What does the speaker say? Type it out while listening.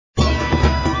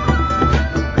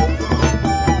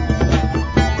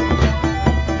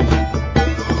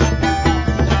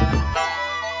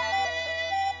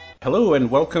Hello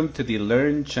and welcome to the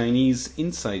Learn Chinese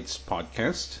Insights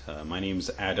podcast. My name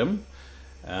is Adam.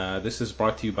 This is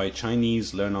brought to you by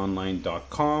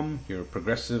ChineseLearnOnline.com, your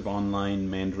progressive online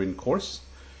Mandarin course.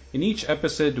 In each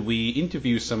episode, we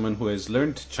interview someone who has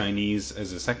learned Chinese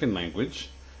as a second language,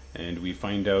 and we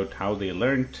find out how they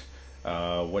learned,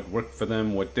 what worked for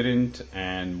them, what didn't,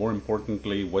 and more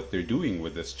importantly, what they're doing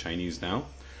with this Chinese now.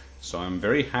 So I'm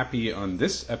very happy on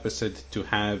this episode to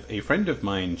have a friend of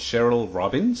mine, Cheryl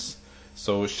Robbins.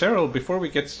 So Cheryl, before we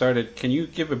get started, can you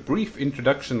give a brief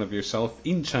introduction of yourself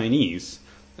in Chinese,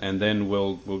 and then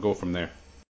we'll go from there.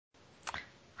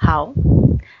 好，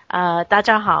大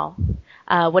家好，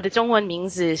我的中文名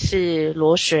字是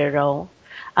罗雪柔，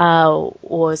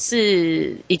我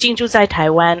是已经住在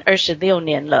台湾26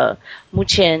年了，目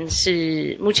前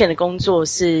的工作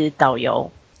是导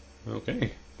游。Okay,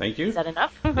 thank you. Is that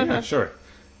enough? Yeah, sure.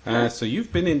 So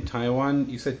you've been in Taiwan,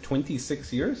 you said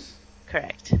 26 years?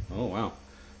 Correct. Oh, wow.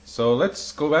 So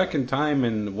let's go back in time,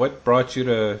 and what brought you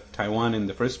to Taiwan in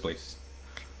the first place?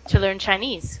 To learn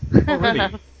Chinese. Oh,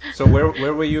 really? So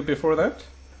where were you before that?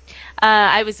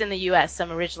 I was in the U.S. I'm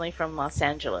originally from Los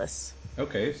Angeles.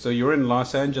 Okay, so you were in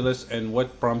Los Angeles, and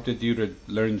what prompted you to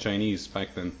learn Chinese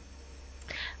back then?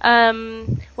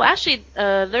 Well, actually,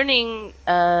 learning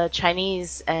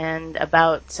Chinese and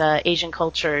about Asian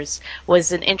cultures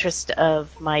was an interest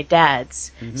of my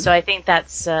dad's. Mm-hmm. So I think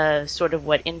that's sort of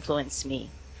what influenced me.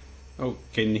 Oh,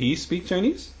 can he speak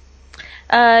Chinese?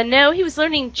 No, he was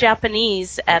learning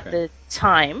Japanese at the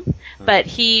time, but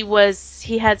he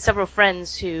had several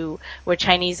friends who were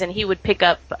Chinese, and he would pick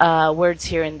up words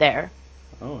here and there.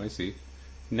 Oh, I see.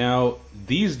 Now,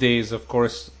 these days, of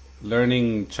course,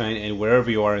 learning Chinese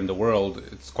wherever you are in the world,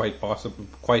 it's quite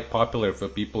popular for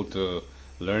people to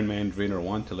learn Mandarin or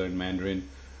want to learn Mandarin.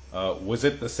 Was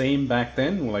it the same back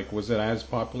then? Like, was it as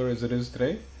popular as it is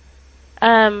today?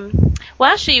 Well,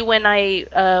 actually, when I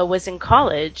was in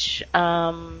college,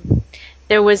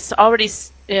 there was already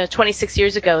 26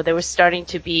 years ago, there was starting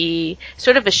to be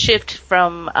sort of a shift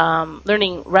from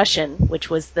learning Russian, which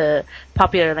was the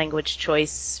popular language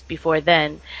choice before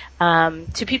then,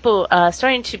 to people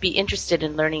starting to be interested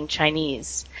in learning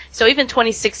Chinese. So even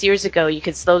 26 years ago, you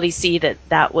could slowly see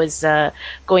that was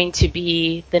going to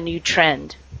be the new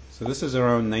trend. So this is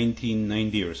around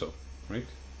 1990 or so, right?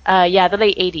 Yeah, the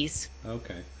late 80s.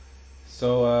 Okay.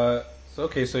 So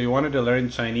you wanted to learn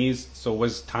Chinese. So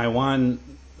was Taiwan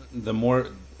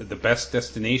the best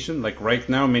destination? Like right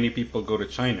now, many people go to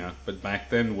China, but back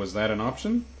then, was that an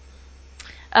option?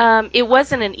 It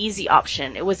wasn't an easy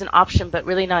option. It was an option, but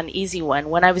really not an easy one.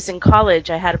 When I was in college,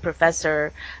 I had a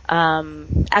professor,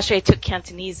 actually I took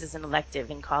Cantonese as an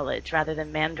elective in college rather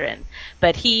than Mandarin,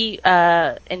 but he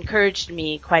encouraged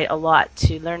me quite a lot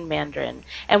to learn Mandarin.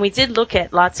 And we did look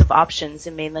at lots of options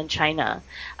in mainland China.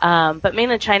 But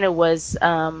mainland China was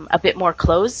a bit more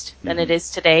closed than it is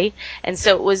today. And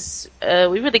so it was,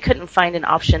 we really couldn't find an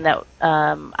option that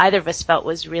either of us felt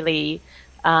was really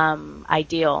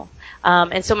ideal.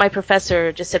 And so my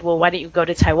professor just said, well, why don't you go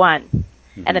to Taiwan?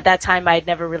 Mm-hmm. And at that time, I had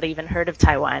never really even heard of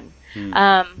Taiwan.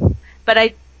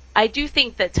 But I do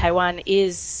think that Taiwan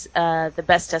is the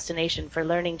best destination for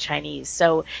learning Chinese.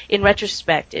 So in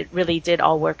retrospect, it really did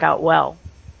all work out well.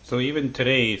 So even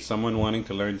today, someone wanting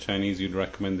to learn Chinese, you'd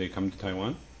recommend they come to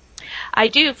Taiwan? I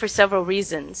do, for several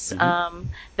reasons. Mm-hmm.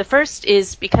 The first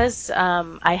is because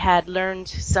I had learned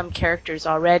some characters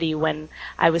already when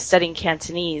I was studying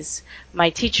Cantonese.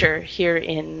 My teacher here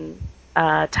in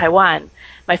Taiwan,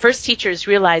 my first teachers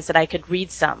realized that I could read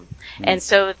some. Mm-hmm. And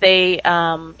so they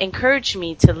encouraged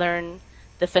me to learn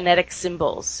the phonetic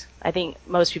symbols. I think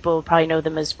most people probably know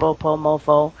them as bo, po, mo,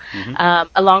 fo,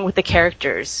 along with the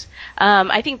characters.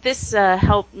 I think this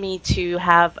helped me to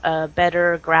have a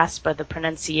better grasp of the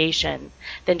pronunciation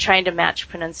than trying to match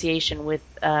pronunciation with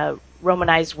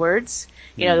Romanized words.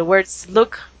 You know, the words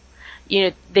look,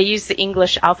 they use the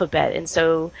English alphabet. And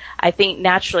so I think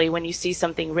naturally when you see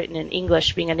something written in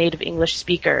English, being a native English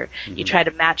speaker, you try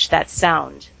to match that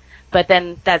sound. But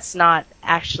then that's not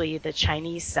actually the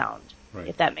Chinese sound. Right.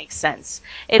 If that makes sense.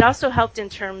 It also helped in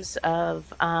terms of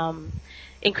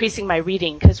increasing my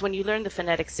reading, because when you learn the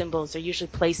phonetic symbols, they're usually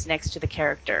placed next to the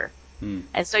character.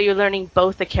 And so you're learning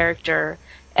both the character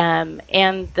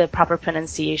and the proper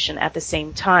pronunciation at the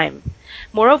same time.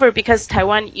 Moreover, because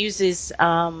Taiwan uses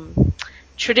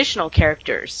traditional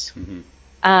characters,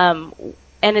 and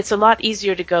it's a lot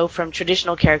easier to go from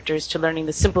traditional characters to learning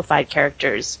the simplified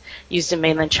characters used in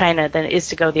mainland China than it is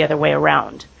to go the other way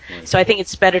around. Right. So I think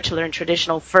it's better to learn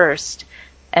traditional first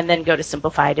and then go to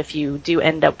simplified if you do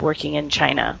end up working in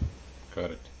China.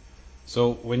 Got it.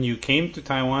 So when you came to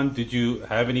Taiwan, did you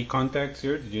have any contacts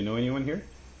here? Did you know anyone here?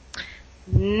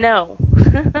 No,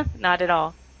 not at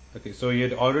all. Okay, so you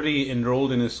had already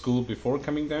enrolled in a school before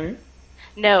coming down here?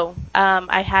 No,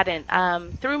 I hadn't.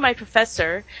 Through my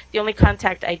professor, the only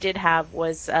contact I did have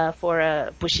was for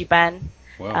a bushiban,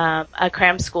 Wow. a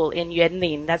cram school in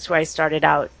Yuanlin. That's where I started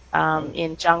out Oh,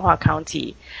 in Changhua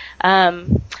County.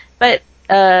 But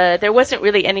there wasn't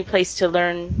really any place to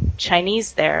learn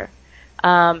Chinese there.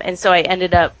 And so I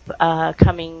ended up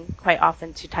coming quite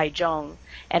often to Taichung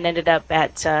and ended up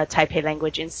at Taipei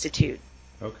Language Institute.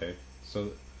 okay.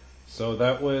 So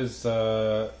that was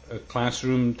a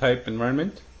classroom type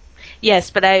environment?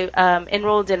 Yes, but I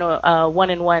enrolled in a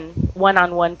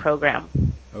one-on-one program.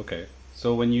 Okay.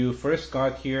 So when you first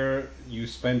got here, you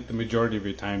spent the majority of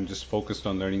your time just focused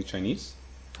on learning Chinese?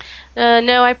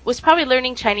 No, I was probably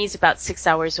learning Chinese about 6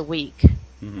 hours a week,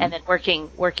 Mm-hmm. and then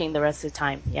working the rest of the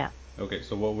time. Yeah. Okay,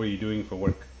 so what were you doing for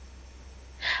work?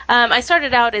 I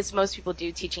started out as most people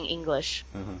do, teaching English.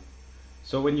 Uh-huh.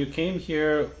 So when you came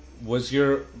here, was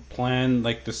your plan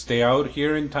like to stay out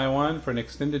here in Taiwan for an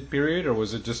extended period, or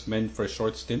was it just meant for a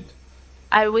short stint?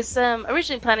 I was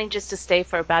originally planning just to stay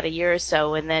for about a year or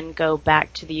so, and then go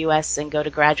back to the U.S. and go to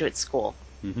graduate school.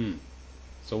 Mm-hmm.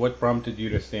 So what prompted you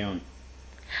to stay on?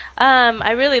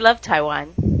 I really love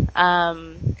Taiwan.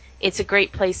 It's a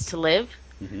great place to live,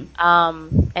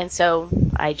 Mm-hmm. and so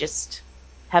I just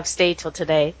have stayed till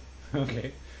today.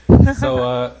 Okay.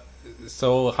 So,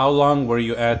 so how long were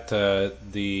you at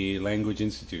the Language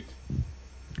Institute?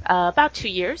 About 2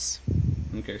 years.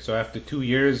 Okay, so after 2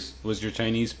 years, was your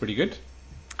Chinese pretty good?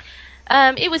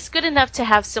 It was good enough to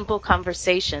have simple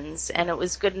conversations, and it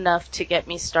was good enough to get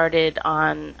me started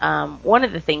on one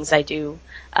of the things I do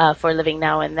for a living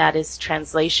now, and that is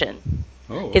translation.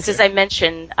 Oh, Because as okay. I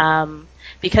mentioned,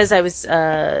 because I was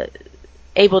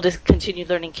able to continue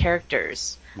learning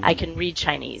characters, I Mm-hmm. can read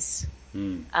Chinese.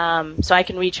 Mm. So I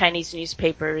can read Chinese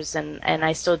newspapers, and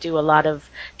I still do a lot of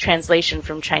translation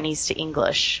from Chinese to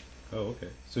English. Oh, okay.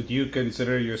 So do you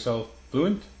consider yourself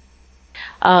fluent?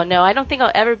 Oh no, I don't think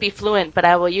I'll ever be fluent, but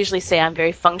I will usually say I'm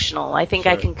very functional. I think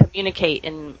I Sure. can communicate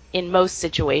in most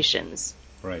situations.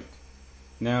 Right.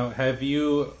 Now, have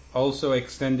you also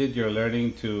extended your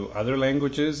learning to other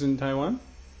languages in Taiwan?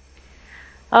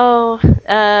 Oh,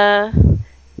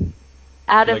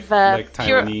 out of Like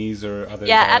pure Taiwanese or other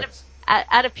yeah, dialects?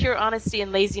 out of pure honesty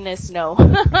and laziness, no.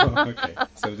 Oh, okay.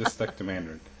 So just stuck to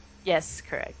Mandarin. Yes,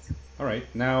 correct. All right.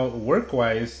 Now,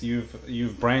 work-wise,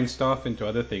 you've branched off into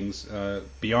other things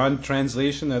beyond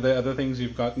translation. Are there other things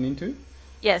you've gotten into?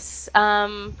 Yes.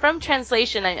 From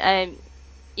translation,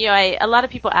 a lot of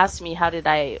people ask me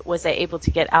was I able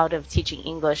to get out of teaching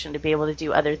English and to be able to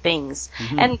do other things.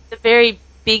 Mm-hmm. And the very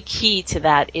big key to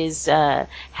that is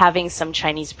having some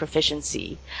Chinese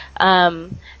proficiency.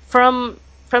 Um, from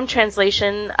from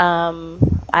translation,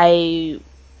 I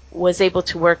was able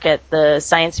to work at the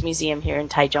Science Museum here in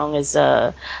Taichung as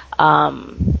a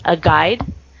guide,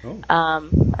 Oh,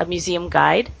 a museum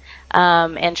guide,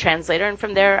 and translator. And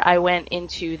from there, I went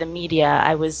into the media.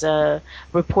 I was a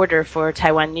reporter for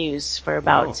Taiwan News for wow.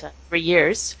 about 3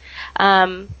 years.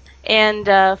 Um,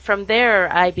 and from there,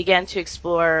 I began to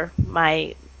explore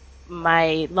my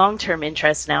long-term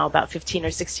interest now, about 15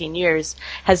 or 16 years,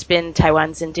 has been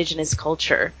Taiwan's indigenous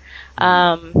culture.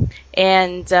 Mm-hmm.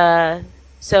 And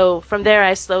so from there,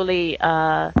 I slowly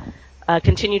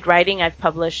continued writing. I've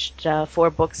published 4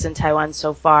 books in Taiwan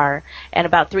so far. And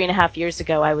about 3.5 years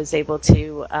ago, I was able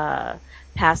to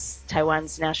pass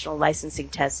Taiwan's national licensing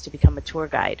test to become a tour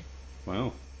guide.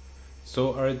 Wow.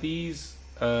 So are these?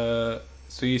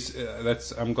 So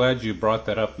that's. I'm glad you brought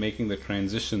that up, making the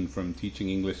transition from teaching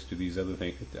English to these other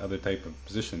type of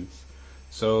positions.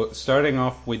 So starting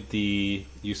off with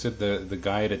you said the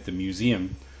guide at the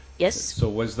museum. Yes? So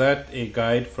was that a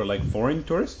guide for like foreign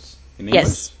tourists in English?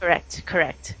 Yes, correct,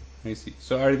 correct. I see.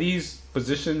 So are these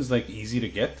positions like easy to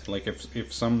get? Like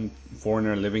if some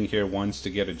foreigner living here wants to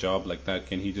get a job like that,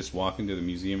 can he just walk into the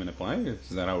museum and apply? Is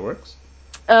that how it works?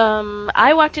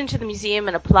 I walked into the museum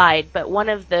and applied, but one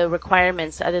of the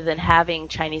requirements, other than having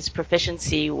Chinese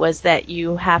proficiency, was that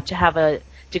you have to have a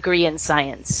degree in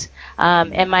science.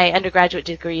 Mm. And my undergraduate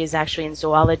degree is actually in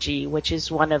zoology, which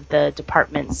is one of the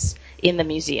departments in the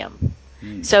museum.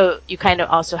 Mm. So you kind of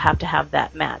also have to have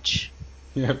that match.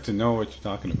 You have to know what you're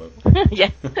talking about.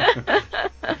 Yeah.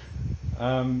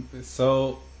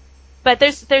 So, But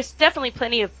there's definitely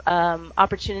plenty of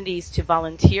opportunities to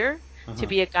volunteer to uh-huh.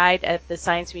 be a guide at the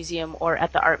Science Museum or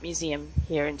at the Art Museum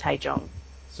here in Taichung.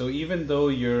 So even though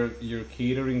you're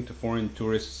catering to foreign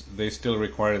tourists, they still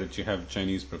require that you have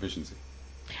Chinese proficiency.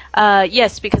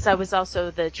 Yes, because I was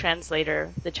also the translator,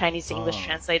 the Chinese English Ah,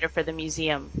 translator for the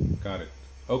museum. got it.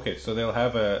 Okay, so they'll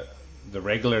have a the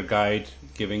regular guide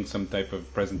giving some type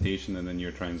of presentation and then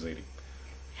you're translating?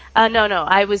 No.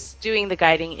 I was doing the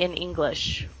guiding in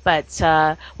English, but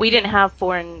we didn't have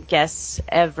foreign guests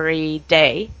every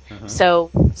day. Uh-huh.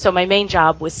 So my main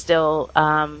job was still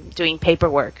doing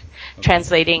paperwork, Okay.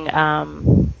 translating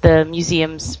the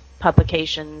museum's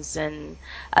publications and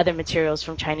other materials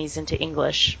from Chinese into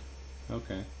English.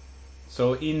 Okay.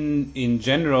 So in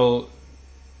general,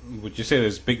 would you say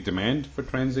there's big demand for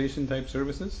translation type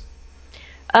services?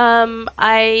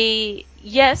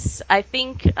 Yes, I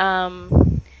think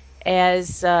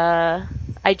as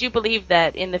I do believe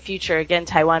that in the future, again,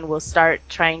 Taiwan will start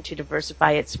trying to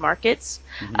diversify its markets,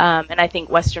 and I think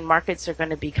Western markets are going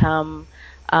to become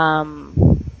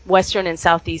Western and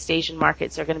Southeast Asian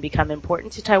markets are going to become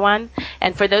important to Taiwan,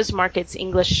 and for those markets,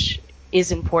 English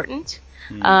is important.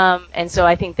 And so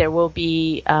I think there will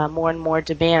be more and more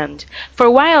demand. For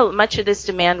a while, much of this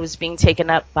demand was being taken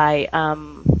up by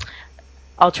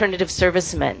alternative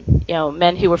servicemen,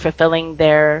 men who were fulfilling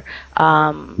their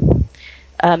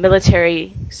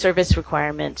military service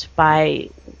requirement by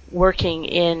working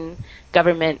in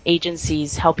government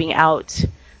agencies, helping out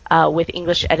with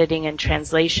English editing and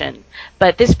translation.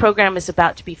 But this program is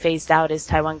about to be phased out as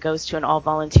Taiwan goes to an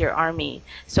all-volunteer army.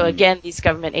 So again, these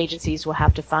government agencies will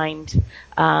have to find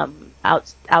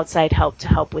outside help to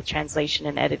help with translation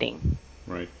and editing.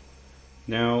 Right.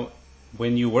 Now,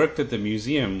 when you worked at the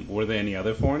museum, were there any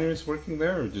other foreigners working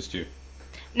there or just you?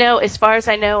 No, as far as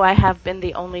I know, I have been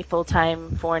the only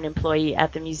full-time foreign employee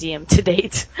at the museum to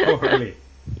date. Oh, really?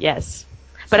 Yes.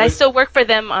 But I still work for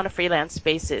them on a freelance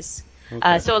basis.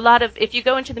 Okay. So if you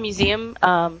go into the museum,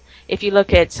 if you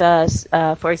look at,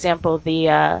 for example,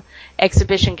 the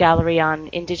exhibition gallery on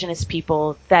indigenous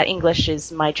people, that English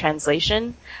is my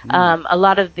translation. A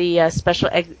lot of the special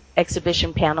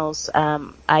exhibition panels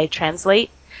I translate.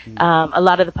 A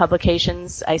lot of the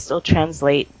publications I still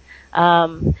translate.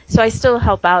 So I still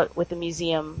help out with the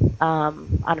museum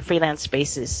on a freelance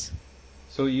basis.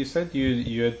 So you said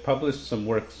you had published some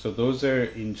works. So those are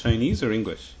in Chinese or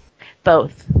English?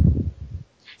 Both.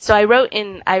 So I wrote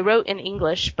in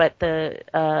English, but the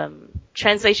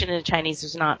translation into Chinese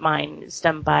is not mine. It's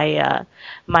done by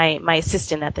my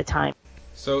assistant at the time.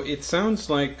 So it sounds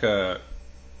like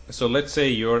so let's say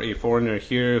you're a foreigner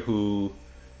here who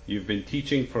you've been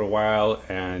teaching for a while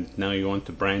and now you want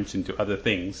to branch into other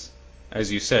things.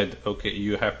 As you said, okay,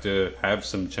 you have to have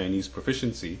some Chinese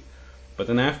proficiency. But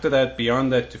then after that,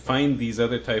 beyond that, to find these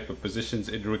other type of positions,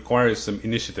 it requires some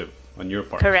initiative on your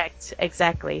part. Correct.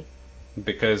 Exactly.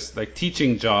 Because like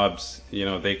teaching jobs,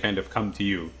 they kind of come to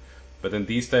you. But then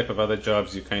these type of other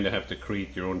jobs, you kind of have to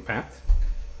create your own path.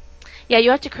 Yeah,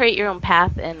 you have to create your own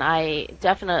path, and I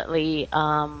definitely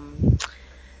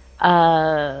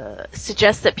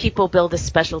suggest that people build a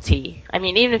specialty. I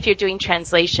mean, even if you're doing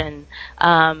translation,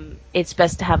 it's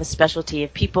best to have a specialty.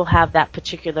 If people have that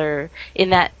particular,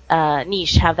 in that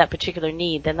niche, have that particular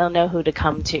need, then they'll know who to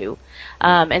come to.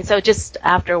 And so just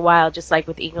after a while, just like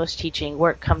with English teaching,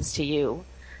 work comes to you.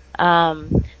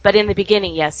 But in the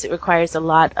beginning, yes, it requires a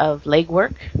lot of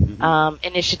legwork,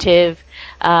 initiative,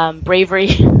 bravery.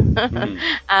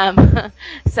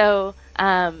 So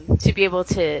to be able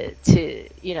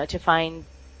to find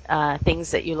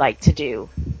things that you like to do.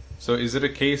 So is it a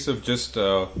case of just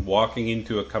walking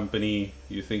into a company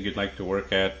you think you'd like to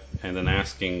work at and then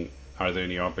asking, are there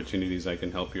any opportunities I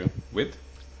can help you with?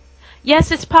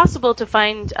 Yes, it's possible to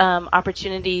find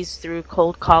opportunities through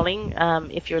cold calling.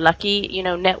 If you're lucky,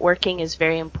 networking is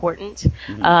very important.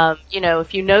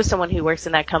 If you know someone who works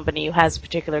in that company who has a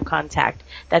particular contact,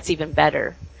 that's even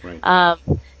better. Right.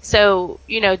 So,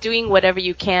 doing whatever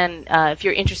you can, if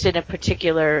you're interested in a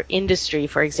particular industry,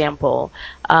 for example,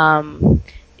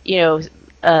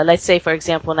 let's say, for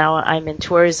example, now I'm in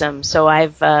tourism, so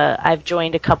I've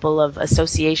joined a couple of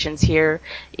associations here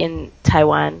in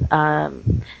Taiwan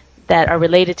that are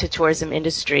related to tourism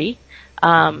industry,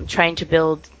 trying to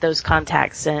build those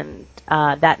contacts and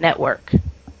that network.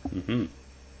 Mm-hmm.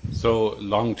 So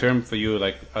long term for you,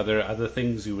 like other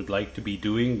things you would like to be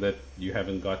doing that you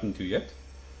haven't gotten to yet?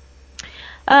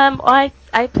 I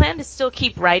plan to still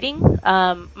keep writing.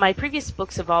 My previous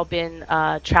books have all been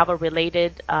travel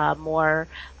related, more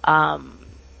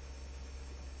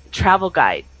travel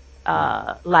guide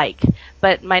like.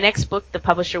 But my next book, the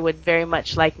publisher would very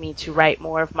much like me to write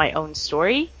more of my own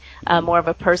story, more of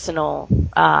a personal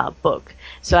book.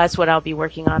 So that's what I'll be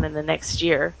working on in the next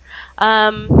year.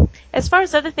 As far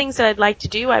as other things that I'd like to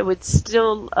do, I would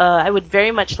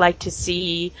very much like to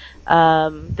see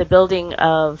the building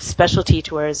of specialty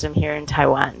tourism here in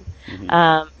Taiwan.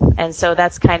 And so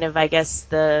that's kind of, I guess,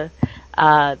 the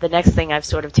the next thing I've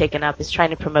sort of taken up is trying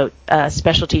to promote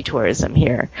specialty tourism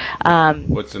here.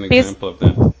 What's an example of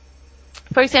that?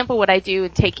 For example, what I do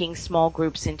in taking small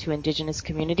groups into indigenous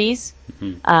communities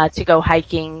Mm-hmm. to go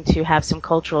hiking, to have some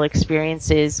cultural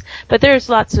experiences. But there's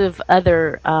lots of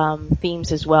other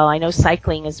themes as well. I know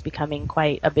cycling is becoming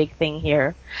quite a big thing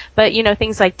here. But,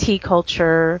 things like tea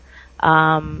culture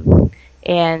and,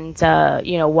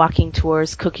 walking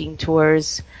tours, cooking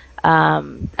tours.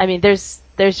 There's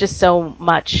just so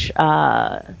much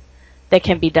that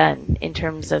can be done in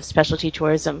terms of specialty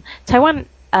tourism. Taiwan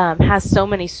has so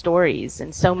many stories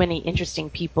and so many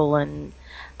interesting people and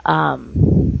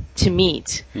to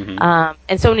meet,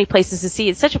 and so many places to see.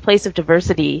 It's such a place of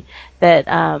diversity that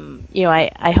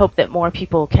I hope that more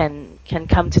people can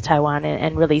come to Taiwan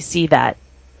and really see that.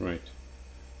 Right.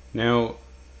 Now,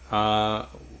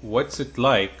 what's it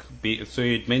like? So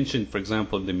you'd mentioned, for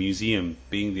example, the museum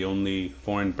being the only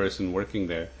foreign person working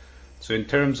there. So in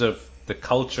terms of the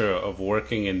culture of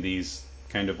working in these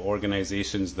kind of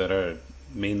organizations that are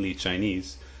mainly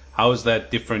Chinese, how is that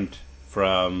different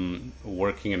from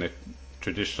working in a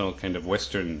traditional kind of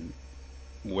Western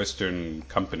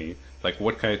company? Like,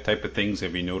 what kind of type of things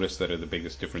have you noticed that are the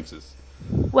biggest differences?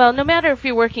 Well, no matter if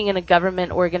you're working in a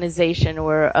government organization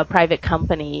or a private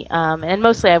company, and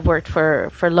mostly I've worked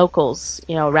for locals,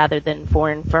 rather than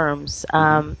foreign firms,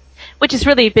 which has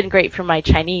really been great for my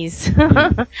Chinese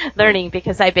learning,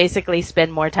 because I basically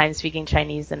spend more time speaking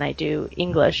Chinese than I do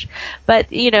English. But,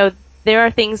 there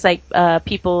are things like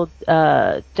people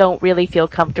don't really feel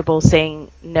comfortable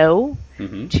saying no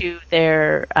to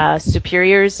their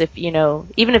superiors, if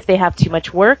even if they have too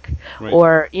much work, Right.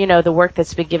 or the work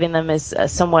that's been given them is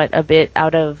somewhat a bit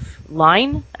out of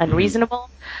line, unreasonable.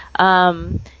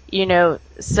 So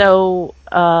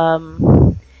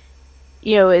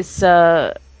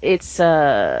it's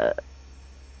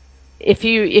if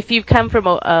you come from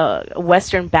a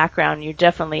Western background, you're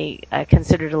definitely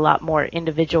considered a lot more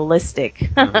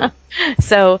individualistic.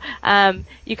 So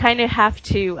you kind of have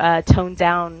to tone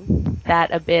down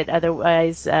that a bit.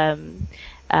 Otherwise,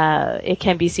 it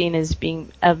can be seen as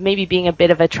maybe being a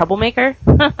bit of a troublemaker.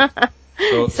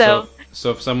 So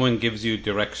if someone gives you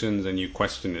directions and you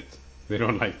question it, they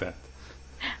don't like that.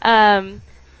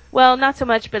 Well, not so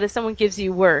much, but if someone gives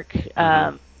you work,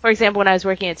 for example, when I was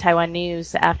working at Taiwan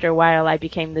News, after a while I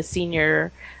became the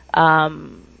senior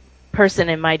person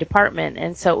in my department,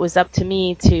 and so it was up to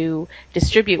me to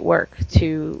distribute work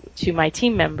to my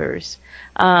team members.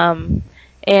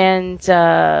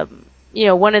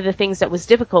 One of the things that was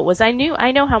difficult was I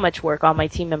know how much work all my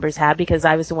team members had, because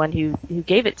I was the one who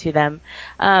gave it to them.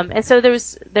 And so there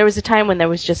was a time when there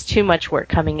was just too much work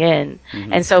coming in.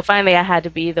 And so finally I had to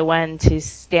be the one to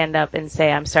stand up and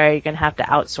say, I'm sorry, you're going to have to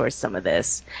outsource some of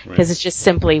this, because it's just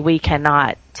simply, we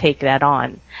cannot take that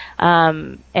on.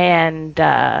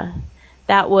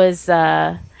 That was,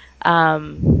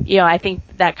 I think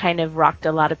that kind of rocked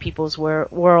a lot of people's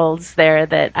worlds there,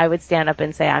 that I would stand up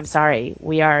and say, I'm sorry,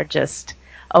 we are just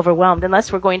overwhelmed.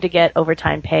 Unless we're going to get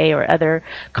overtime pay or other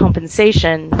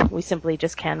compensation, we simply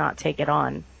just cannot take it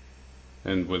on.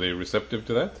 And were they receptive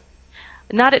to that?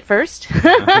 Not at first.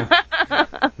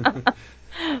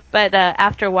 But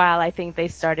after a while, I think they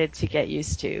started to get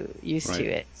used to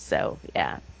it. So,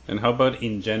 yeah. And how about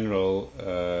in general,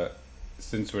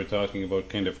 since we're talking about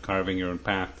kind of carving your own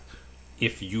path,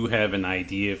 if you have an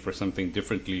idea for something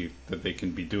differently that they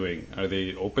can be doing, are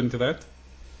they open to that?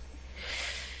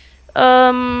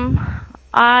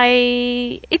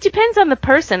 It depends on the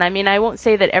person. I mean, I won't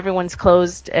say that everyone's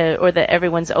closed or that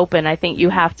everyone's open. I think you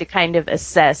have to kind of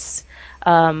assess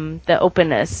the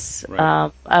openness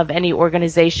of any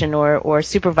organization or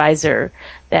supervisor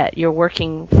that you're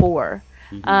working for.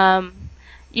 A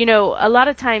lot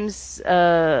of times,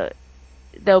 though,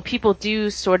 people do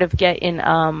sort of get in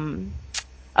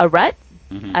a rut.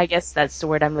 I guess that's the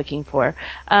word I'm looking for.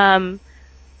 I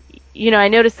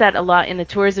noticed that a lot in the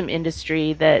tourism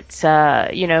industry, that,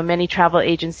 many travel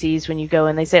agencies, when you go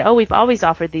and they say, oh, we've always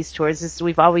offered these tours,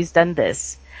 we've always done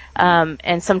this.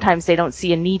 And sometimes they don't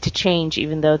see a need to change,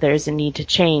 even though there's a need to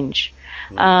change.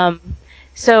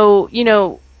 So,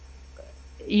 you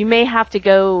may have to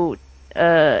go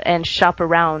and shop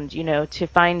around, to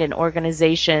find an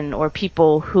organization or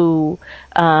people who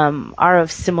are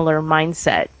of similar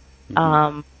mindset,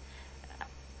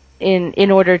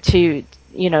 in order to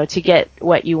get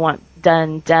what you want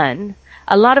done.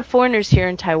 A lot of foreigners here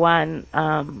in Taiwan,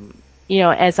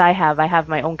 as I have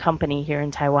my own company here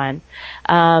in Taiwan.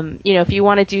 If you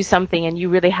want to do something and you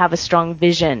really have a strong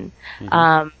vision,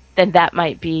 then that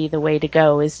might be the way to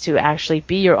go, is to actually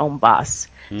be your own boss,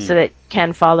 so that you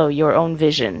can follow your own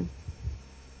vision.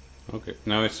 Okay.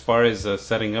 Now, as far as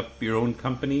setting up your own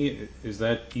company, is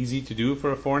that easy to do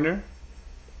for a foreigner?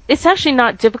 It's actually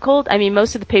not difficult. I mean,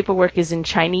 most of the paperwork is in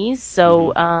Chinese,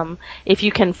 Mm-hmm. so if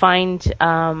you can find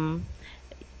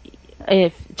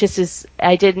if just as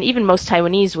I did, and even most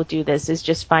Taiwanese will do this, is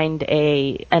just find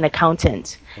an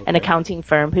accountant, an Okay. accounting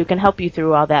firm who can help you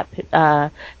through all that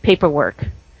paperwork.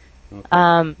 Okay.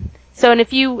 Um, so, and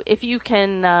if you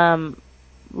can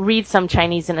read some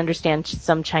Chinese and understand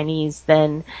some Chinese,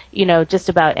 then just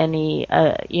about any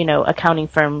accounting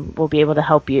firm will be able to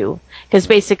help you. Because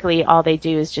Right. basically, all they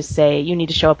do is just say you need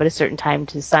to show up at a certain time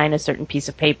to sign a certain piece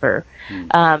of paper, Hmm.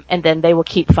 and then they will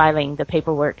keep filing the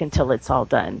paperwork until it's all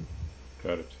done.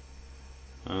 Got it.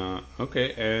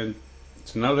 Okay, and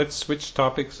so now let's switch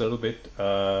topics a little bit.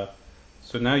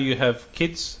 So now you have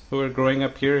kids who are growing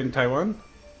up here in Taiwan.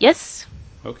 Yes.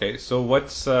 Okay, so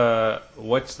what's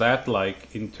that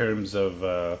like in terms of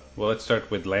well, let's start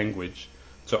with language.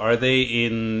 So are they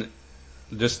in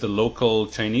just the local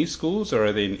Chinese schools or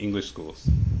are they in English schools?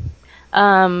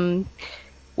 Um,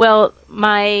 well,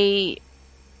 my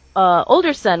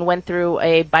older son went through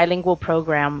a bilingual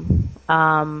program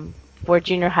for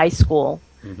junior high school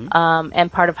Mm-hmm.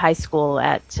 and part of high school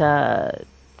at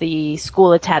the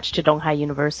school attached to Donghai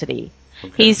University.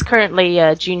 Okay. He's currently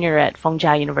a junior at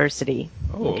Fengjia University.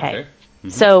 Oh, Okay. okay. Mm-hmm.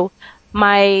 So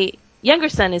my younger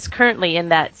son is currently in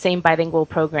that same bilingual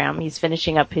program. He's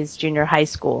finishing up his junior high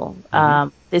school Mm-hmm.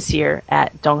 this year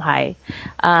at Donghai.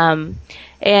 Um,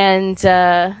 and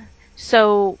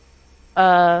so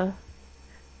uh,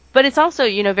 but it's also,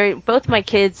 both my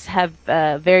kids have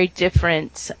very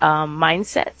different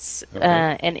mindsets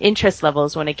Okay. and interest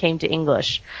levels when it came to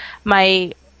English.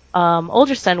 My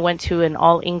older son went to an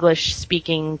all English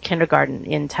speaking kindergarten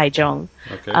in Taichung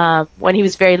Okay. when he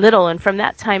was very little, and from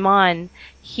that time on,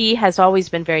 he has always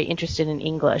been very interested in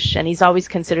English, and he's always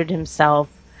considered himself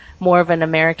more of an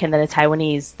American than a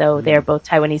Taiwanese, though they Mm-hmm. are both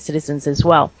Taiwanese citizens as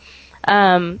well.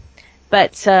 Um,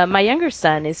 but my younger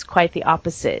son is quite the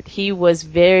opposite. He was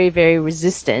very, very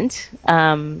resistant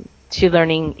to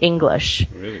learning English.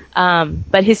 Really?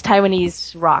 But his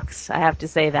Taiwanese rocks, I have to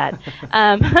say that.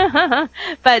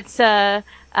 But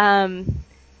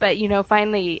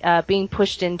finally being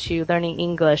pushed into learning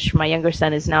English, my younger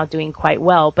son is now doing quite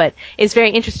well. But it's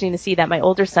very interesting to see that my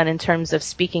older son, in terms of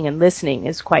speaking and listening,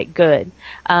 is quite good.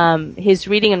 His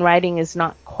reading and writing is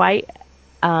not quite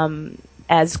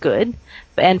as good.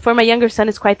 And for my younger son,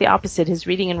 it's quite the opposite. His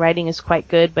reading and writing is quite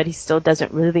good, but he still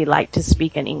doesn't really like to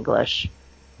speak in English.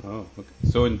 Oh, okay.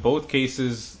 So in both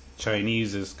cases,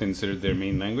 Chinese is considered their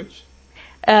main language?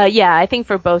 Yeah, I think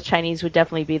for both, Chinese would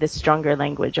definitely be the stronger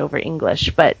language over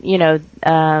English. But,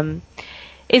 it's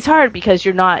hard because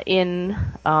you're not in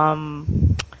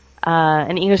an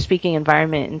English-speaking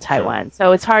environment in Sure. Taiwan.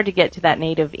 So it's hard to get to that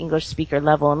native English speaker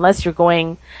level unless you're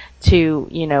going to,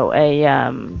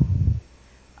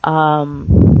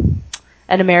 an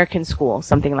American school,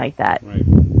 something like that. Right.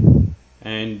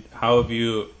 And how's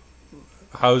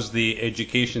the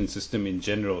education system in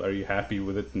general? Are you happy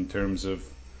with it in terms of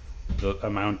the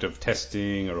amount of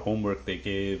testing or homework they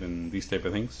give and these type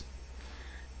of things?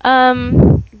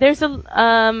 There's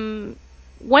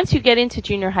once you get into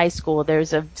junior high school,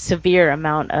 there's a severe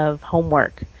amount of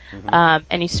homework, Uh-huh.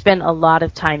 and you spend a lot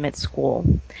of time at school.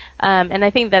 And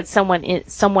I think that somewhat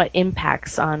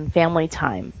impacts on family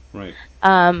time. Right.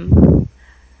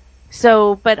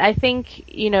 But I think,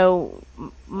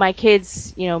 my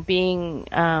kids, being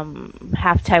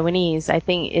half Taiwanese, I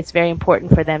think it's very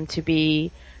important for them to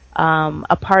be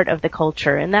a part of the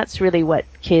culture, and that's really what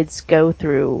kids go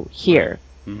through Right. here.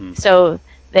 Mm-hmm. So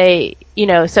they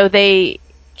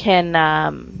can,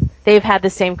 they've had the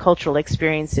same cultural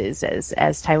experiences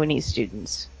as Taiwanese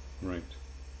students. Right.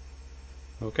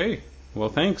 Okay. Well,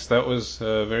 thanks. That was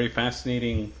a very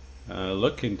fascinating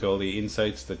look into all the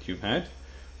insights that you've had.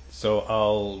 So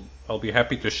I'll be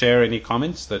happy to share any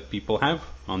comments that people have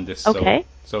on this. So Okay.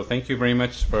 so thank you very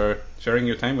much for sharing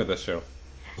your time with us, Cheryl.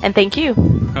 And thank you.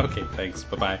 Okay, thanks.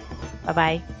 Bye bye. Bye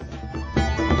bye.